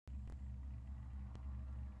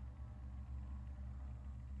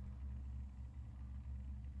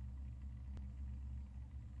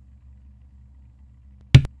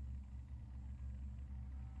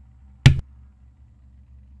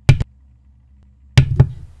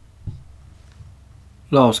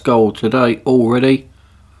Last goal today already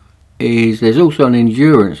is there's also an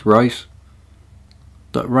endurance race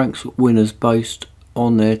that ranks winners based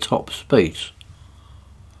on their top speeds.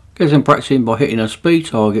 Get some practice in by hitting a speed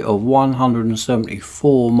target of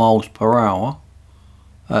 174 miles per hour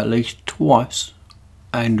at least twice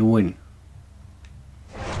and win.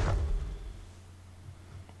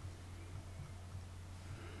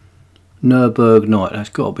 Nürburgring night, that's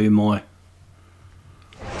got to be my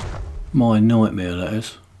nightmare, that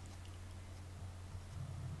is.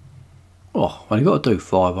 Oh, I've only got to do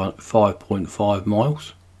 5.5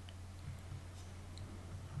 miles.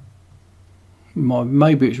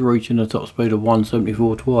 Maybe it's reaching the top speed of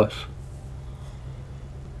 174 twice.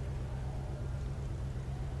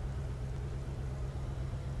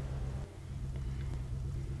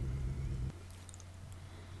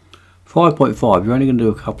 .5, you're only going to do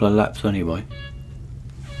a couple of laps anyway.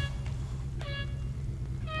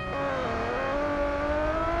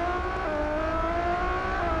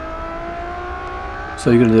 So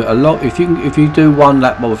you're going to do a lot. If you do one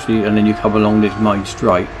lap obviously and then you come along this main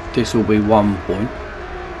straight, this will be 1 point.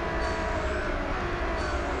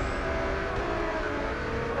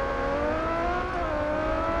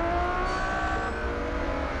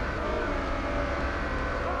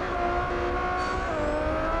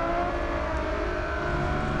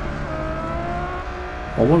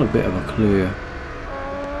 I want a bit of a clear.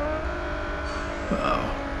 Oh,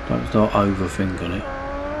 don't start overthinking it.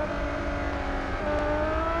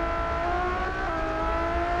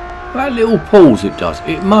 That little pause it does,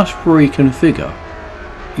 it must reconfigure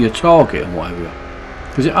your target and whatever.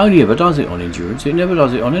 Because it only ever does it on endurance, it never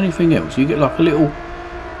does it on anything else. You get like a little,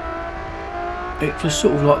 it just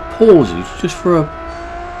sort of like pauses just for a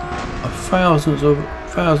thousandth of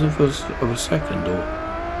a second,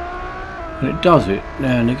 and it does it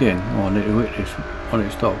now and again. Oh, I need to hit this. I need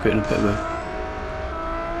to start getting a bit of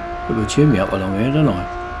a jimmy up along here, don't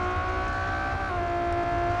I?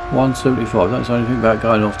 175, don't say anything about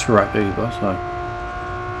going off track either, so.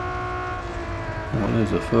 Well, there's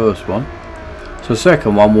the first one. So the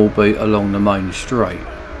second one will be along the main straight.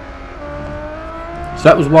 So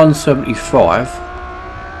that was 175.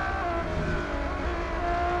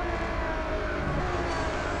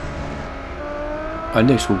 And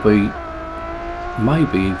this will be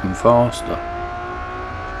maybe even faster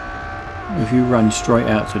if you run straight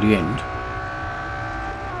out to the end.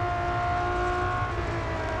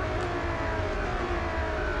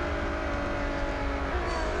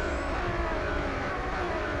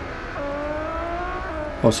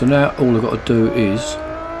 Oh, so now all I've got to do is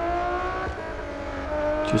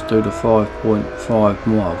just do the 5.5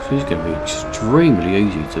 miles. This is going to be extremely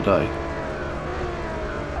easy today.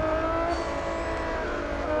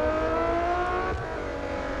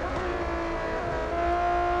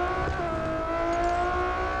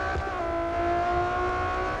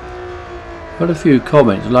 I've had a few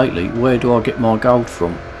comments lately, where do I get my gold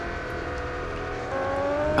from?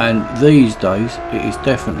 And these days it is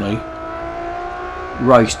definitely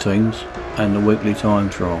race teams and the weekly time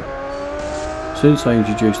trial. Since they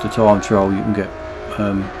introduced the time trial, you can get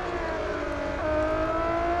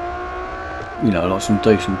you know, like some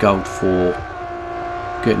decent gold for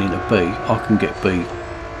getting into B. I can get B,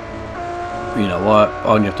 you know, I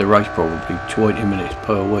only have to race probably 20 minutes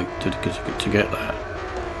per week to get that.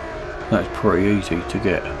 That's pretty easy to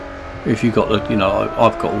get if you got the, you know,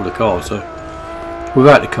 I've got all the cars, so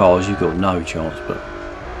without the cars you've got no chance, but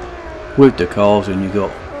with the cars and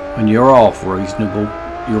you're half reasonable,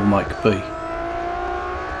 you'll make B.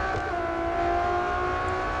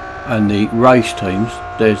 And the race teams,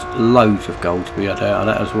 there's loads of gold to be had out of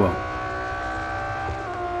that as well.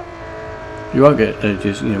 You won't get it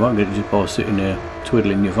just by sitting there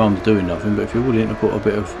twiddling your thumbs doing nothing, but if you're willing to put a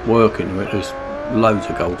bit of work into it, there's loads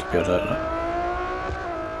of gold to be had out of that.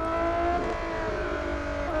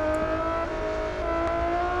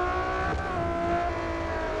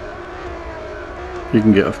 You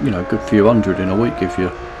can get a good few hundred in a week if you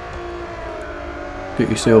get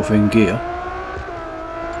yourself in gear.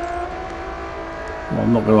 Well,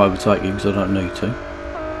 I'm not going to overtake you because I don't need to.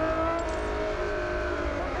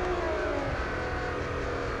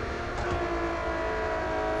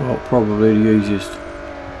 Well, probably the easiest.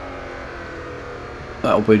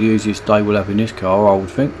 That'll be the easiest day we'll have in this car, I would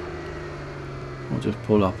think. I'll just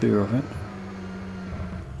pull up here, I think.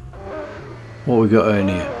 What we got in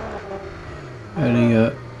here?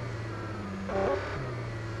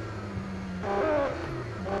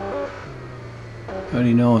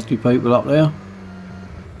 Any nasty people up there?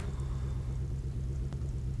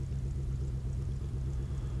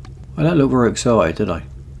 I don't look very excited, do they?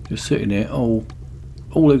 Just sitting there all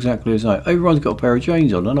all exactly the same. Everyone's got a pair of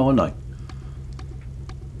jeans on, haven't they?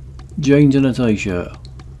 Jeans and a t-shirt.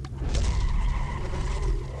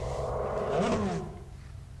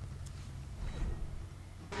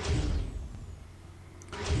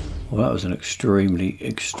 Well, that was an extremely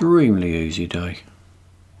easy day.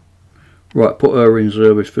 Right, put her in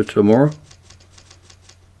service for tomorrow.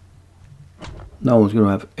 No one's going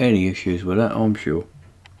to have any issues with that, I'm sure.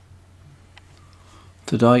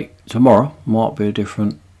 Tomorrow might be a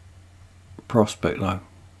different prospect though.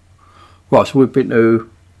 Right, so we've been to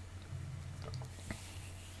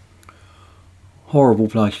horrible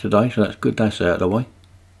place today, so that's good, that's out of the way.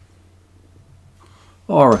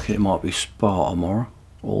 I reckon it might be Spa tomorrow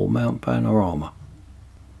or Mount Panorama.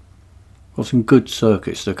 Got some good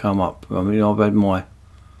circuits to come up. I mean, I've had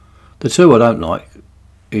the two I don't like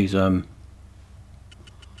is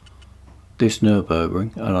this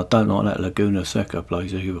Nürburgring, and I don't like that Laguna Seca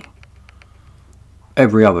place either.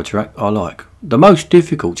 Every other track I like. The most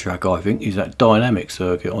difficult track I think is that dynamic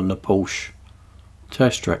circuit on the Porsche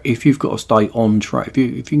test track. If you've got to stay on track, if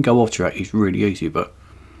you can go off track, it's really easy, but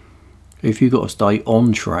if you've got to stay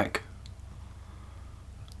on track,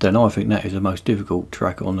 then I think that is the most difficult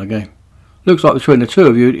track on the game. Looks like between the two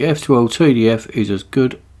of you, the F12 tdf is as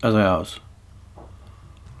good as ours.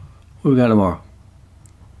 Where are we going tomorrow?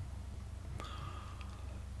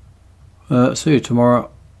 See you tomorrow.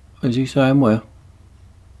 Is he saying where?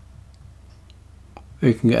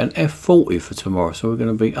 You can get an F40 for tomorrow, so we're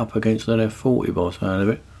going to be up against an F40 by the sound of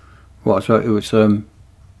it. Right, so it was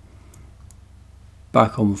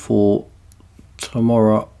back on for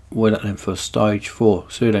tomorrow. We're at then for stage 4.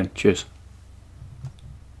 See you then. Cheers.